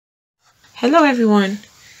Hello everyone,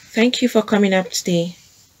 thank you for coming up today.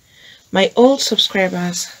 My old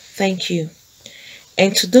subscribers, thank you.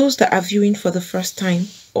 And to those that are viewing for the first time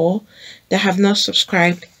or that have not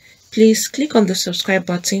subscribed, please click on the subscribe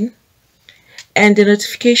button and the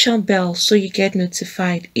notification bell so you get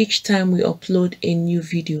notified each time we upload a new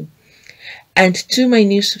video. And to my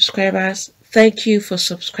new subscribers, thank you for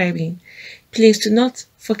subscribing. Please do not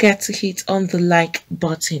forget to hit on the like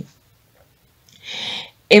button.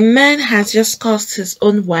 A man has just caused his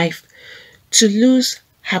own wife to lose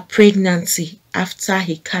her pregnancy after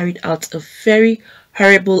he carried out a very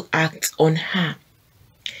horrible act on her.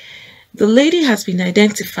 The lady has been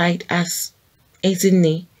identified as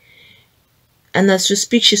Ezinne, and as we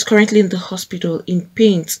speak, she's currently in the hospital in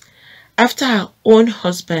pain after her own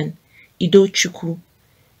husband, Idochukwu,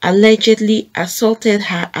 allegedly assaulted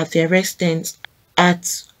her at their residence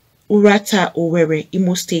at Urata, Owerri,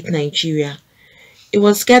 Imo State, Nigeria. It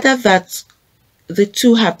was gathered that the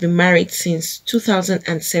two have been married since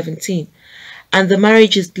 2017 and the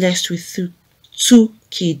marriage is blessed with two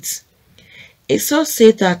kids. A source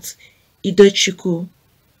said that Idochukwu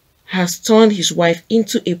has turned his wife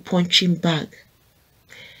into a punching bag.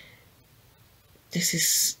 This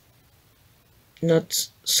is not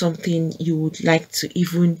something you would like to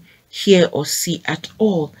even hear or see at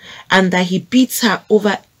all, and that he beats her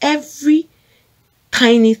over every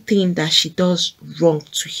tiny thing that she does wrong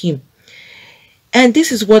to him. And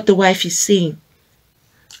this is what the wife is saying.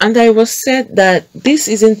 And I was said that this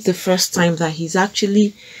isn't the first time that he's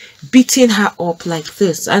actually beating her up like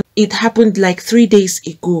this. And it happened like 3 days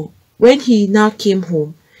ago. When he now came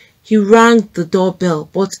home, he rang the doorbell,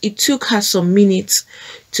 but it took her some minutes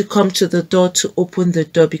to come to the door to open the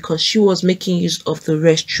door because she was making use of the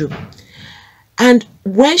restroom. And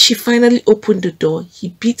when she finally opened the door, he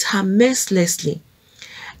beat her mercilessly.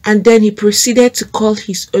 And then he proceeded to call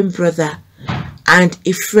his own brother and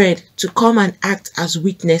a friend to come and act as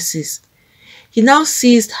witnesses. He now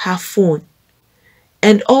seized her phone,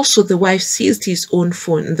 and also the wife seized his own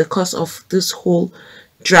phone in the course of this whole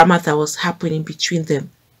drama that was happening between them.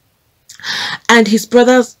 And his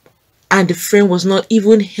brother and the friend was not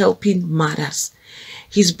even helping matters.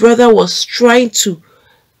 His brother was trying to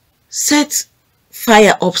set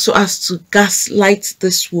fire up so as to gaslight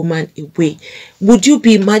this woman away. Would you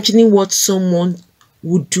be imagining what someone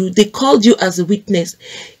would do? They called you as a witness.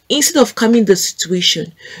 Instead of calming the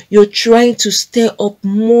situation, you're trying to stir up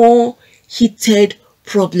more heated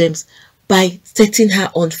problems by setting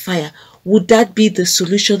her on fire. Would that be the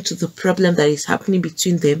solution to the problem that is happening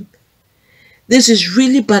between them? This is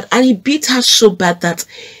really bad. And he beat her so bad that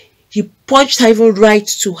he punched her even right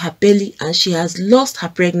to her belly, and she has lost her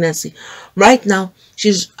pregnancy. Right now,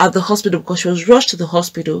 she's at the hospital because she was rushed to the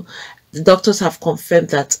hospital. The doctors have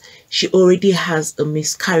confirmed that she already has a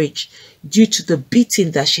miscarriage due to the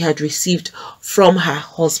beating that she had received from her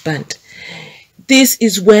husband. This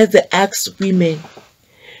is where they asked women,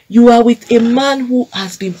 you are with a man who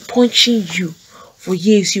has been punching you for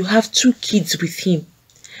years. You have 2 kids with him.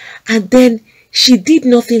 And then she did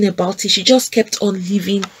nothing about it. She just kept on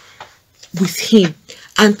living with him,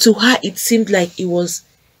 and to her it seemed like it was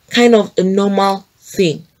kind of a normal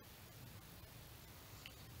thing.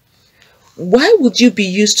 Why would you be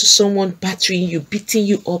used to someone battering you, beating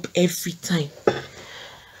you up every time?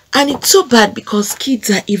 And it's so bad because kids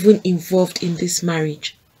are even involved in this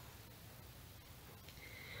marriage.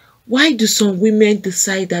 Why do some women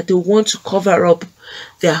decide that they want to cover up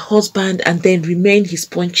their husband and then remain his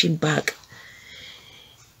punching bag?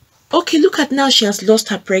 Okay, look at now, she has lost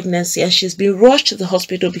her pregnancy and she's been rushed to the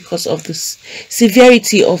hospital because of the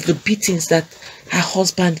severity of the beatings that her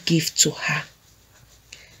husband gave to her.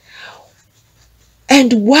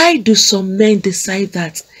 And why do some men decide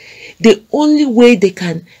that the only way they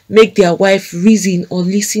can make their wife reason or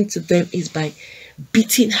listen to them is by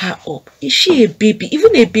beating her up? Is she a baby?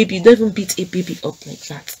 Even a baby, you don't even beat a baby up like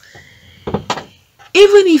that.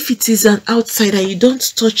 Even if it is an outsider, you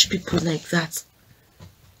don't touch people like that.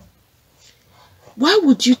 Why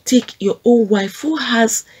would you take your own wife who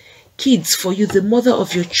has kids for you, the mother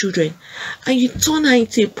of your children, and you turn her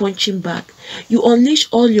into a punching bag? You unleash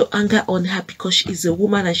all your anger on her because she is a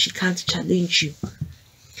woman and she can't challenge you.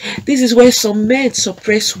 This is where some men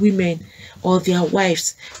suppress women or their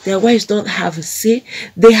wives. Their wives don't have a say.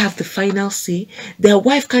 They have the final say. Their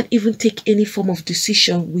wife can't even take any form of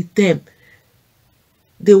decision with them.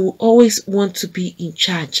 They will always want to be in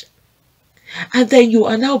charge. And then you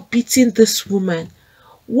are now beating this woman.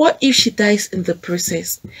 What if she dies in the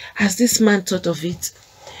process? Has this man thought of it?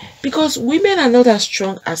 Because women are not as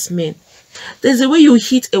strong as men. There's a way you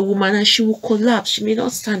hit a woman and she will collapse. She may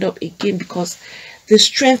not stand up again because the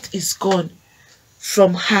strength is gone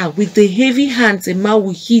from her. With the heavy hands, a man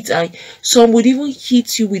will hit, and some would even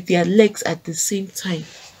hit you with their legs at the same time.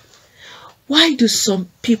 Why do some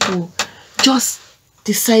people just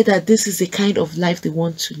decide that this is the kind of life they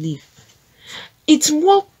want to live? It's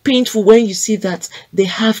more painful when you see that they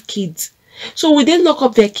have kids. So will they lock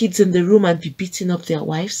up their kids in the room and be beating up their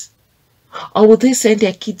wives? Or will they send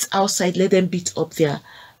their kids outside, let them beat up their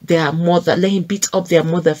mother, let him beat up their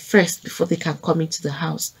mother first before they can come into the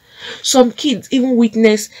house? Some kids even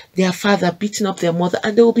witness their father beating up their mother,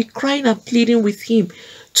 and they will be crying and pleading with him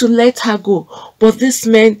to let her go. But this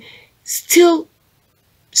man still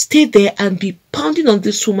stay there and be pounding on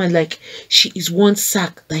this woman like she is one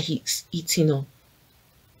sack that he's eating on.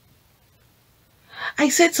 I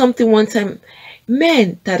said something one time,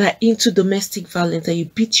 men that are into domestic violence, that you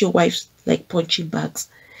beat your wives like punching bags,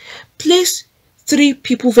 place 3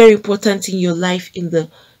 people very important in your life in the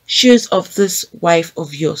shoes of this wife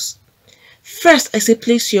of yours. First, I say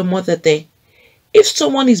place your mother there. If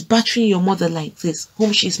someone is battering your mother like this,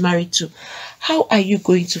 whom she's married to, how are you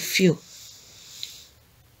going to feel?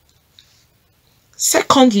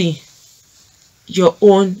 Secondly, your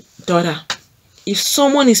own daughter. If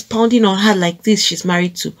someone is pounding on her like this, she's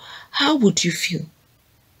married to, how would you feel?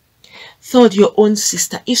 Third, your own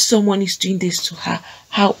sister. If someone is doing this to her,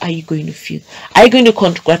 how are you going to feel? Are you going to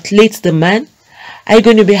congratulate the man? Are you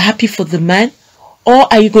going to be happy for the man?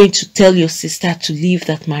 Or are you going to tell your sister to leave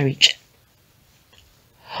that marriage?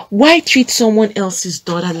 Why treat someone else's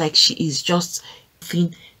daughter like she is just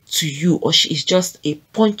nothing to you, or she is just a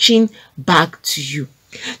punching bag to you?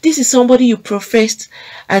 This is somebody you professed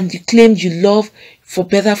and you claimed you love, for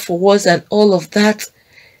better, for worse, and all of that.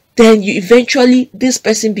 Then you eventually, this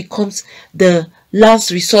person becomes the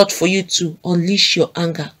last resort for you to unleash your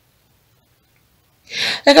anger.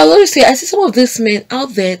 Like I always say, I see some of these men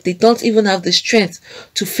out there, they don't even have the strength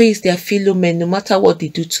to face their fellow men, no matter what they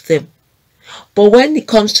do to them. But when it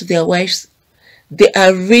comes to their wives, they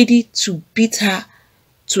are ready to beat her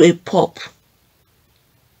to a pulp.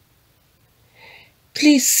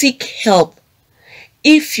 Please seek help.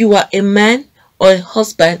 If you are a man or a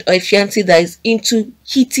husband or a fiancé that is into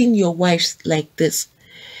hitting your wives like this,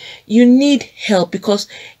 you need help, because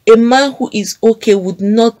a man who is okay would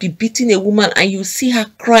not be beating a woman and you see her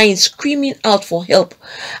crying, screaming out for help,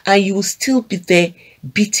 and you will still be there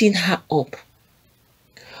beating her up.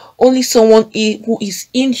 Only someone who is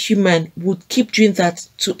inhuman would keep doing that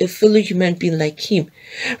to a fellow human being like him.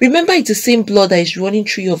 Remember, it's the same blood that is running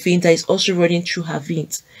through your veins that is also running through her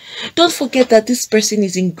veins. Don't forget that this person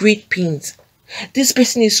is in great pains. This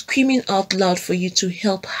person is screaming out loud for you to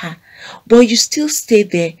help her. But you still stay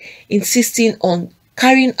there, insisting on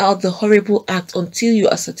carrying out the horrible act until you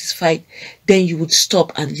are satisfied. Then you would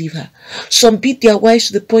stop and leave her. Some beat their wives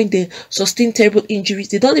to the point they sustain terrible injuries.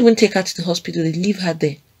 They don't even take her to the hospital. They leave her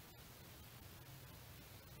there.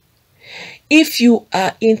 If you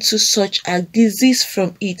are into such a disease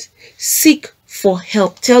from it, seek for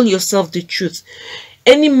help. Tell yourself the truth.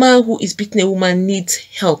 Any man who is beating a woman needs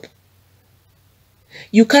help.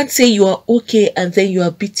 You can't say you are okay and then you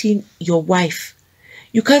are beating your wife.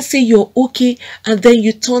 You can't say you're okay and then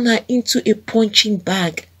you turn her into a punching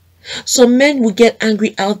bag. Some men will get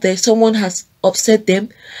angry out there. Someone has upset them,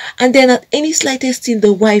 and then at any slightest thing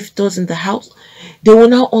the wife does in the house, they will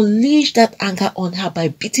now unleash that anger on her by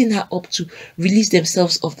beating her up to release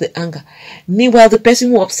themselves of the anger. Meanwhile, the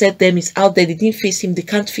person who upset them is out there. They didn't face him. They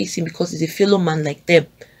can't face him because he's a fellow man like them.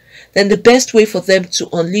 Then the best way for them to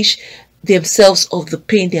unleash themselves of the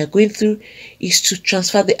pain they are going through is to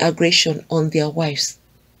transfer the aggression on their wives.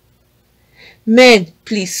 Men,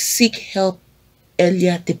 please seek help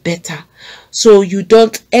earlier the better, so you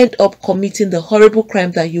don't end up committing the horrible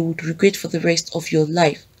crime that you would regret for the rest of your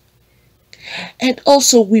life. And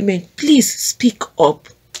also, women, please speak up.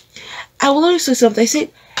 I will always say something. I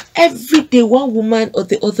said every day one woman or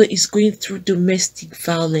the other is going through domestic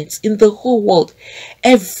violence in the whole world.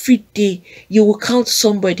 Every day you will count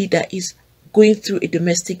somebody that is going through a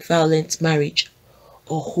domestic violence marriage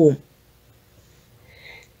or home.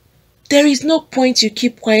 There is no point you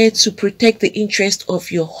keep quiet to protect the interest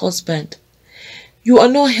of your husband. You are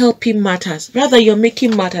not helping matters. Rather, you're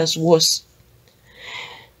making matters worse.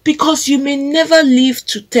 Because you may never live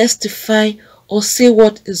to testify or say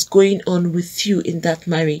what is going on with you in that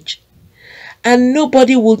marriage. And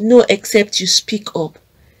nobody will know except you speak up.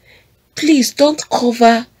 Please don't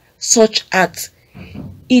cover such acts.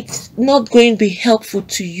 It's not going to be helpful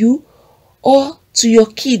to you or to your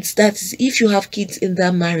kids. That is, if you have kids in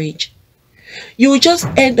that marriage. You will just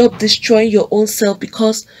end up destroying your own self,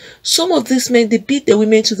 because some of these men, they beat the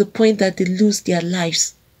women to the point that they lose their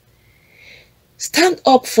lives. Stand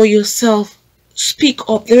up for yourself. Speak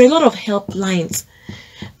up. There are a lot of helplines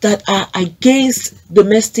that are against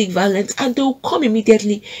domestic violence, and they'll come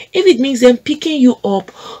immediately if it means them picking you up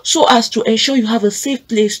so as to ensure you have a safe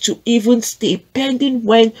place to even stay pending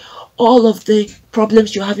when all of the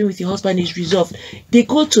problems you're having with your husband is resolved. They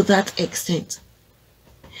go to that extent.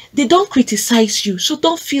 They don't criticize you, so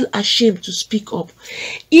don't feel ashamed to speak up.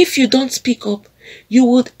 If you don't speak up, you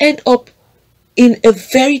would end up in a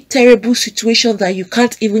very terrible situation that you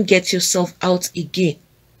can't even get yourself out again.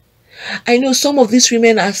 I know some of these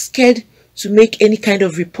women are scared to make any kind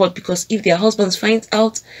of report because if their husbands find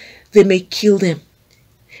out, they may kill them.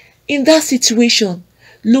 In that situation,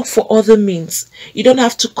 look for other means. You don't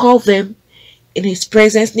have to call them in his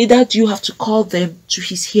presence, neither do you have to call them to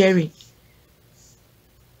his hearing.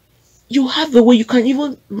 You have a way. You can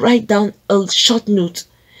even write down a short note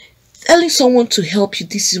telling someone to help you.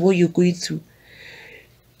 This is what you're going through.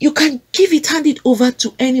 You can hand it over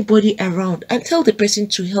to anybody around and tell the person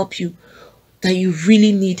to help you that you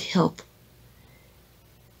really need help.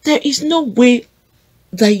 There is no way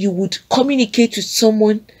that you would communicate with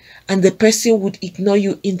someone and the person would ignore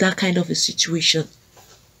you in that kind of a situation.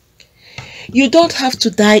 You don't have to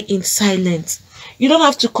die in silence. You don't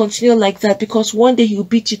have to continue like that because one day he'll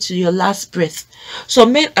beat you to your last breath.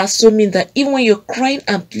 Some men are so mean that even when you're crying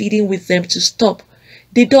and pleading with them to stop,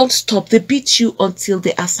 they don't stop. They beat you until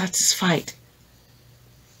they are satisfied.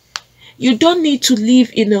 You don't need to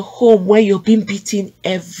live in a home where you're being beaten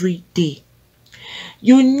every day.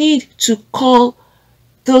 You need to call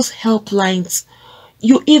those helplines.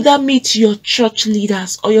 You either meet your church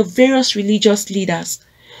leaders or your various religious leaders.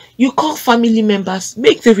 You call family members,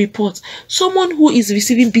 make the report. Someone who is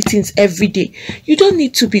receiving beatings every day, you don't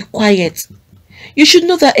need to be quiet. You should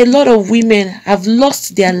know that a lot of women have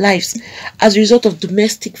lost their lives as a result of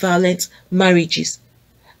domestic violence marriages.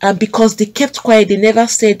 And because they kept quiet, they never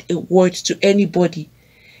said a word to anybody.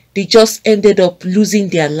 They just ended up losing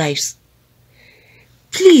their lives.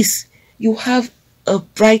 Please, you have a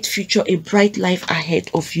bright future, a bright life ahead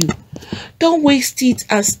of you. Don't waste it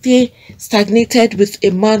and stay stagnated with a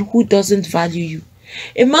man who doesn't value you.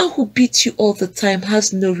 A man who beats you all the time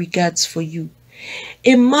has no regards for you.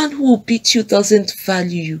 A man who will beat you doesn't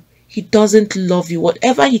value you. He doesn't love you.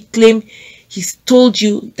 Whatever he claims he's told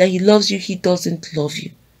you that he loves you, he doesn't love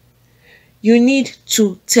you. You need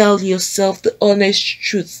to tell yourself the honest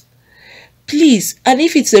truth. Please, and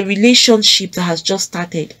if it's a relationship that has just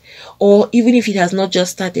started, or even if it has not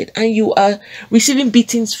just started, and you are receiving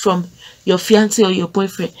beatings from your fiancé or your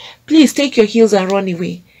boyfriend, please take your heels and run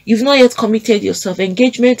away. You've not yet committed yourself.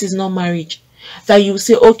 Engagement is not marriage. That you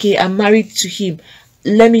say, okay, I'm married to him.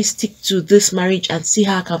 Let me stick to this marriage and see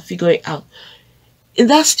how I can figure it out. In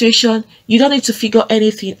that situation, you don't need to figure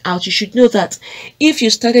anything out. You should know that if you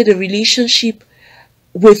started a relationship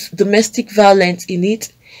with domestic violence in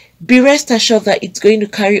it, be rest assured that it's going to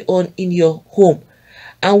carry on in your home.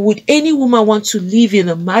 And would any woman want to live in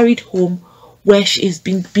a married home where she is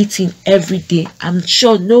being beaten every day? I'm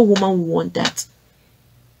sure no woman will want that.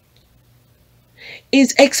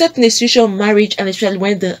 It's except in a situation of marriage, and especially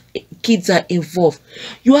when the kids are involved,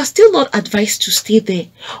 you are still not advised to stay there.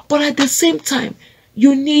 But at the same time,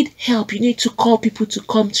 you need help. You need to call people to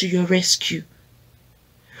come to your rescue.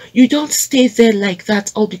 You don't stay there like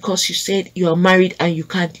that all because you said you are married and you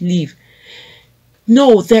can't leave.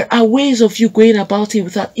 No, there are ways of you going about it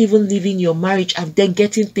without even leaving your marriage and then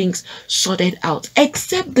getting things sorted out.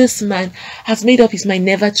 Except this man has made up his mind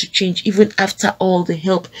never to change even after all the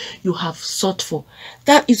help you have sought for.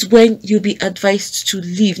 That is when you'll be advised to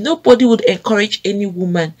leave. Nobody would encourage any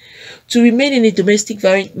woman to remain in a domestic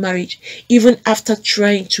violence marriage even after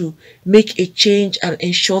trying to make a change and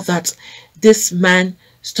ensure that this man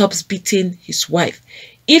stops beating his wife.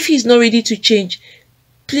 If he's not ready to change,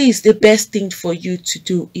 please, the best thing for you to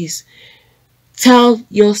do is tell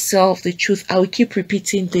yourself the truth. I will keep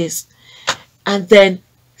repeating this. And then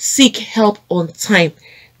seek help on time.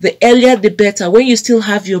 The earlier the better. When you still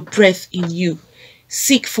have your breath in you,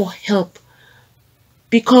 seek for help.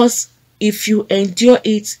 Because if you endure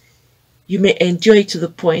it, you may endure it to the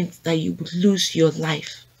point that you would lose your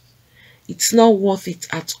life. It's not worth it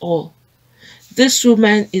at all. This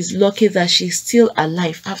woman is lucky that she's still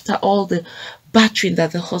alive after all the battering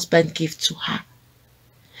that the husband gave to her.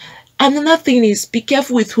 Another thing is, be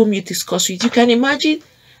careful with whom you discuss with. You can imagine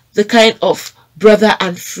the kind of brother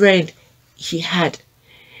and friend he had.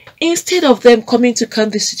 Instead of them coming to calm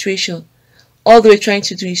the situation, all they were trying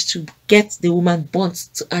to do is to get the woman burnt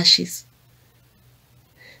to ashes.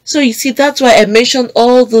 So you see, that's why I mentioned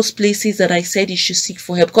all those places that I said you should seek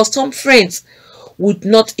for help. Because some friends would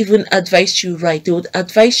not even advise you right. They would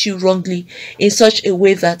advise you wrongly in such a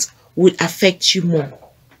way that would affect you more.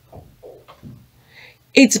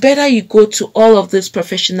 It's better you go to all of these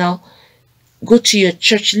professional, go to your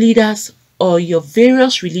church leaders or your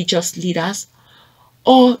various religious leaders,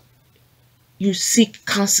 or you seek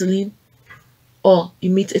counseling, or you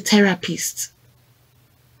meet a therapist.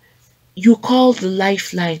 You call the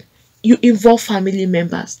lifeline. You involve family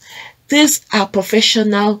members. These are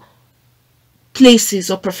professional places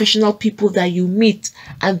or professional people that you meet,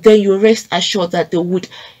 and then you rest assured that they would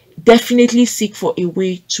definitely seek for a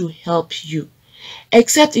way to help you.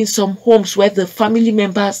 Except in some homes where the family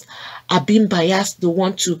members are being biased, they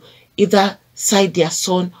want to either side their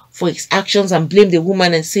son for his actions and blame the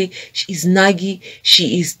woman and say she is naggy,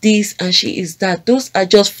 she is this and she is that. Those are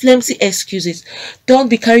just flimsy excuses. Don't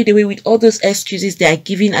be carried away with all those excuses they are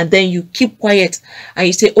giving, and then you keep quiet and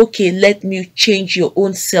you say, okay, let me change your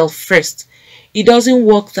own self first. It doesn't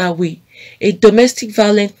work that way. A domestic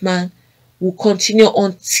violent man will continue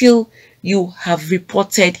until you have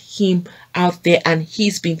reported him out there and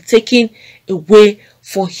he's been taken away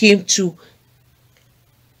for him to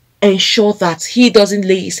ensure that he doesn't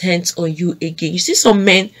lay his hands on you again. You see some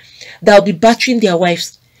men that will be battering their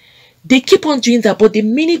wives. They keep on doing that, but the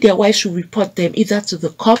minute their wives will report them either to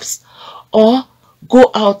the cops or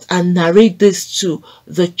go out and narrate this to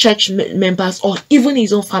the church members or even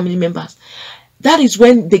his own family members, that is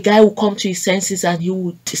when the guy will come to his senses and he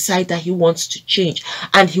will decide that he wants to change,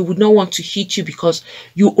 and he would not want to hit you because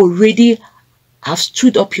you already have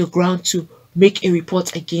stood up your ground to make a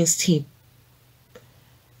report against him.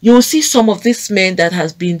 You will see some of these men that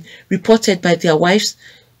has been reported by their wives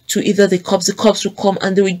to either the cops will come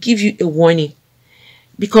and they will give you a warning.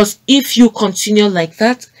 Because if you continue like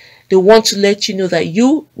that, they want to let you know that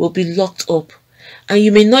you will be locked up and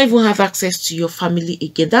you may not even have access to your family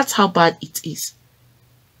again. That's how bad it is.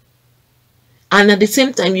 And at the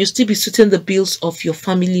same time, you'll still be footing the bills of your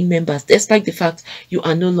family members, despite the fact you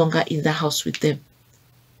are no longer in the house with them.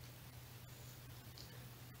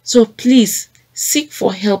 So please, seek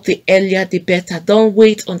for help. The earlier the better. Don't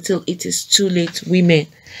wait until it is too late, women.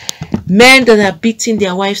 Men that are beating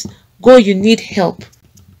their wives, go, you need help.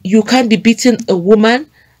 You can't be beating a woman,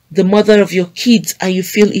 the mother of your kids, and you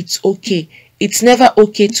feel it's okay. It's never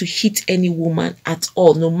okay to hit any woman at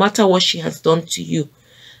all, no matter what she has done to you.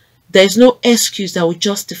 There is no excuse that will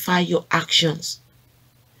justify your actions.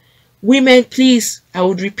 Women, please, I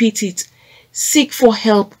would repeat it, seek for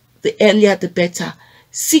help. The earlier the better.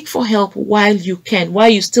 Seek for help while you can, while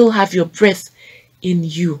you still have your breath in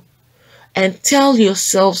you. And tell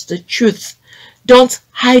yourselves the truth. Don't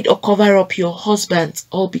hide or cover up your husband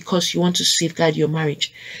all because you want to safeguard your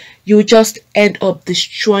marriage. You will just end up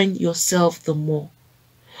destroying yourself the more.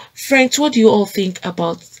 Friends, what do you all think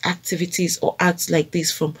about activities or acts like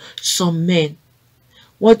this from some men?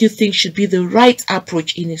 What do you think should be the right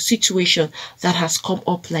approach in a situation that has come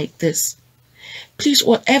up like this? Please,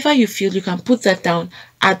 whatever you feel, you can put that down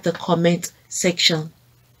at the comment section.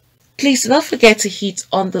 Please do not forget to hit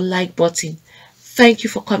on the like button. Thank you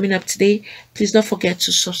for coming up today. Please don't forget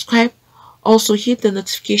to subscribe. Also hit the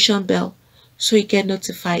notification bell so you get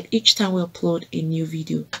notified each time we upload a new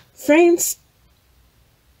video. Friends,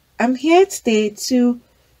 I'm here today to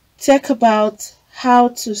talk about how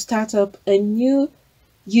to start up a new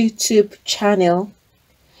YouTube channel.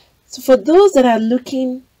 So for those that are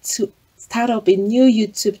looking to start up a new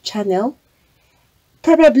YouTube channel,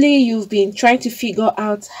 probably you've been trying to figure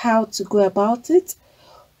out how to go about it,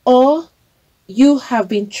 or you have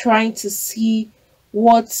been trying to see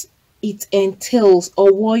what it entails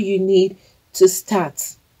or what you need to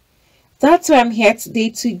start. That's why I'm here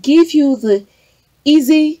today, to give you the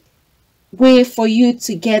easy way for you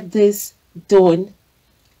to get this done.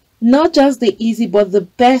 Not just the easy, but the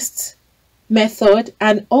best method,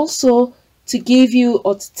 and also to give you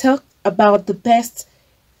or to talk about the best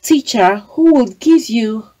teacher who will give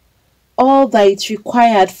you all that is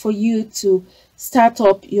required for you to start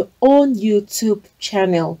up your own YouTube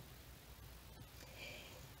channel.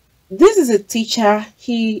 This is a teacher.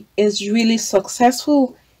 He is really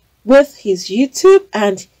successful with his YouTube,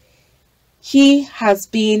 and he has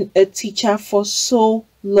been a teacher for so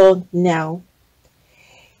long now.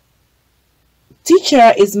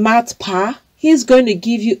 Teacher is Matt Pa. He's going to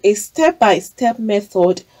give you a step-by-step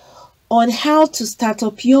method on how to start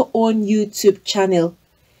up your own YouTube channel.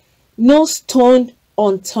 No stone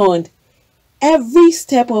unturned. Every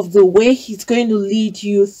step of the way, he's going to lead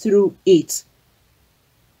you through it.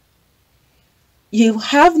 You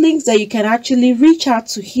have links that you can actually reach out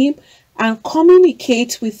to him and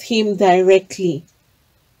communicate with him directly.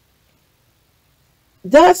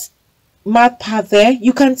 That's MathPa there,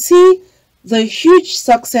 you can see the huge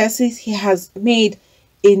successes he has made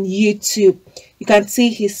in YouTube. You can see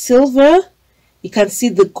his silver, you can see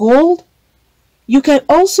the gold, you can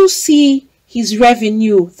also see his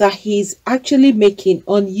revenue that he's actually making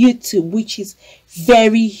on YouTube, which is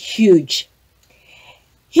very huge.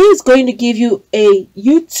 He is going to give you a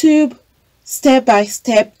YouTube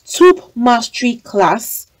step-by-step tube mastery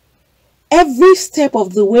class every step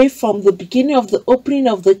of the way, from the beginning of the opening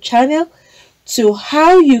of the channel to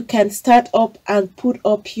how you can start up and put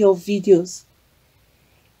up your videos.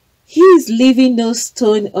 He is leaving no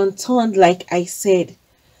stone unturned, like I said.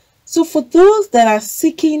 So for those that are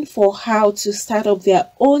seeking for how to start up their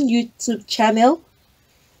own YouTube channel,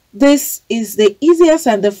 this is the easiest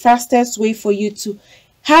and the fastest way for you to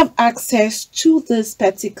have access to this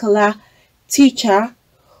particular teacher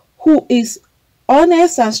who is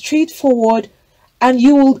honest and straightforward, and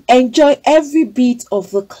you will enjoy every bit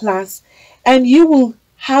of the class and you will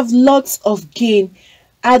have lots of gain.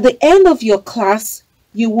 At the end of your class,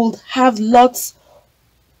 you will have lots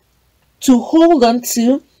to hold on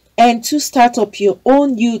to and to start up your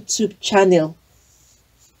own YouTube channel.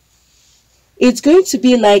 It's going to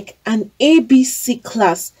be like an ABC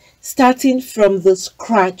class starting from the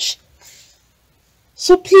scratch.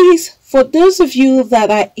 So please, for those of you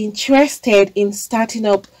that are interested in starting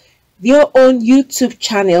up your own YouTube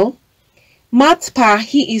channel, MathPa,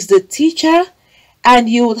 he is the teacher and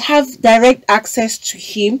you will have direct access to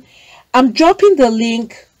him. I'm dropping the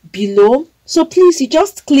link below, so please, you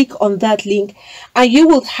just click on that link and you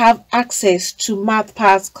will have access to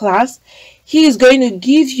MathPa's class. He is going to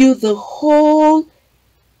give you the whole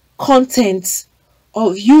content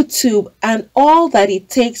of YouTube and all that it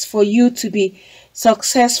takes for you to be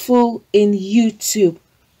successful in YouTube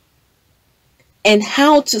and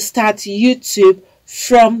how to start YouTube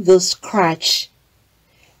from the scratch.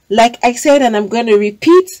 Like I said, and I'm going to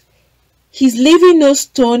repeat, he's leaving no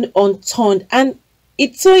stone unturned. And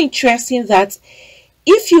it's so interesting that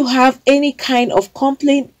if you have any kind of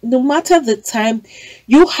complaint, no matter the time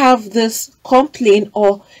you have this complaint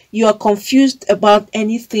or you are confused about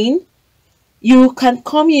anything, you can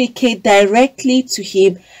communicate directly to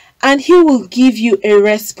him and he will give you a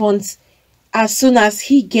response as soon as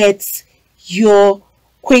he gets your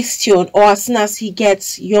question or as soon as he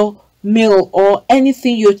gets your mail or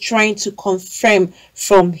anything you're trying to confirm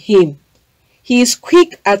from him. He is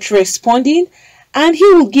quick at responding and he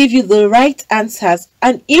will give you the right answers.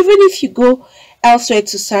 And even if you go elsewhere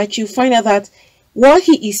to search, you find out that what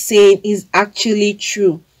he is saying is actually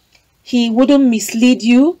true. He wouldn't mislead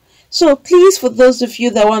you. So please, for those of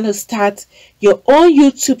you that want to start your own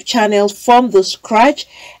YouTube channel from the scratch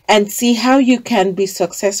and see how you can be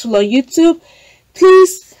successful on YouTube,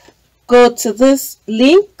 please go to this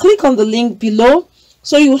link, click on the link below,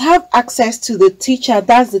 so you will have access to the teacher.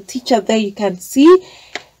 That's the teacher there. You can see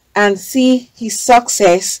and see his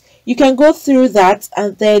success. You can go through that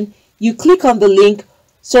and then you click on the link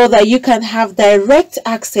so that you can have direct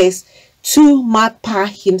access to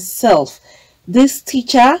MathPa himself. This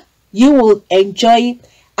teacher, you will enjoy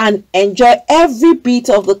and enjoy every bit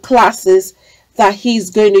of the classes that he's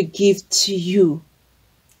going to give to you.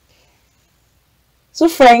 So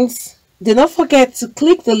friends, do not forget to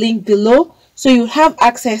click the link below so you have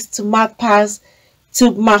access to MathPa's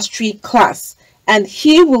Tube Mastery class, and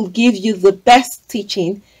he will give you the best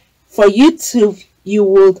teaching for YouTube you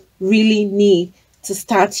would really need to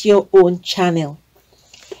start your own channel.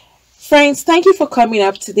 Friends, thank you for coming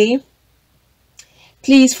up today.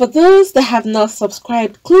 Please, for those that have not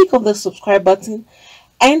subscribed, click on the subscribe button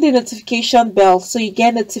and the notification bell so you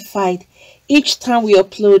get notified each time we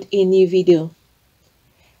upload a new video.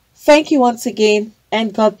 Thank you once again,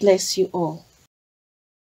 and God bless you all.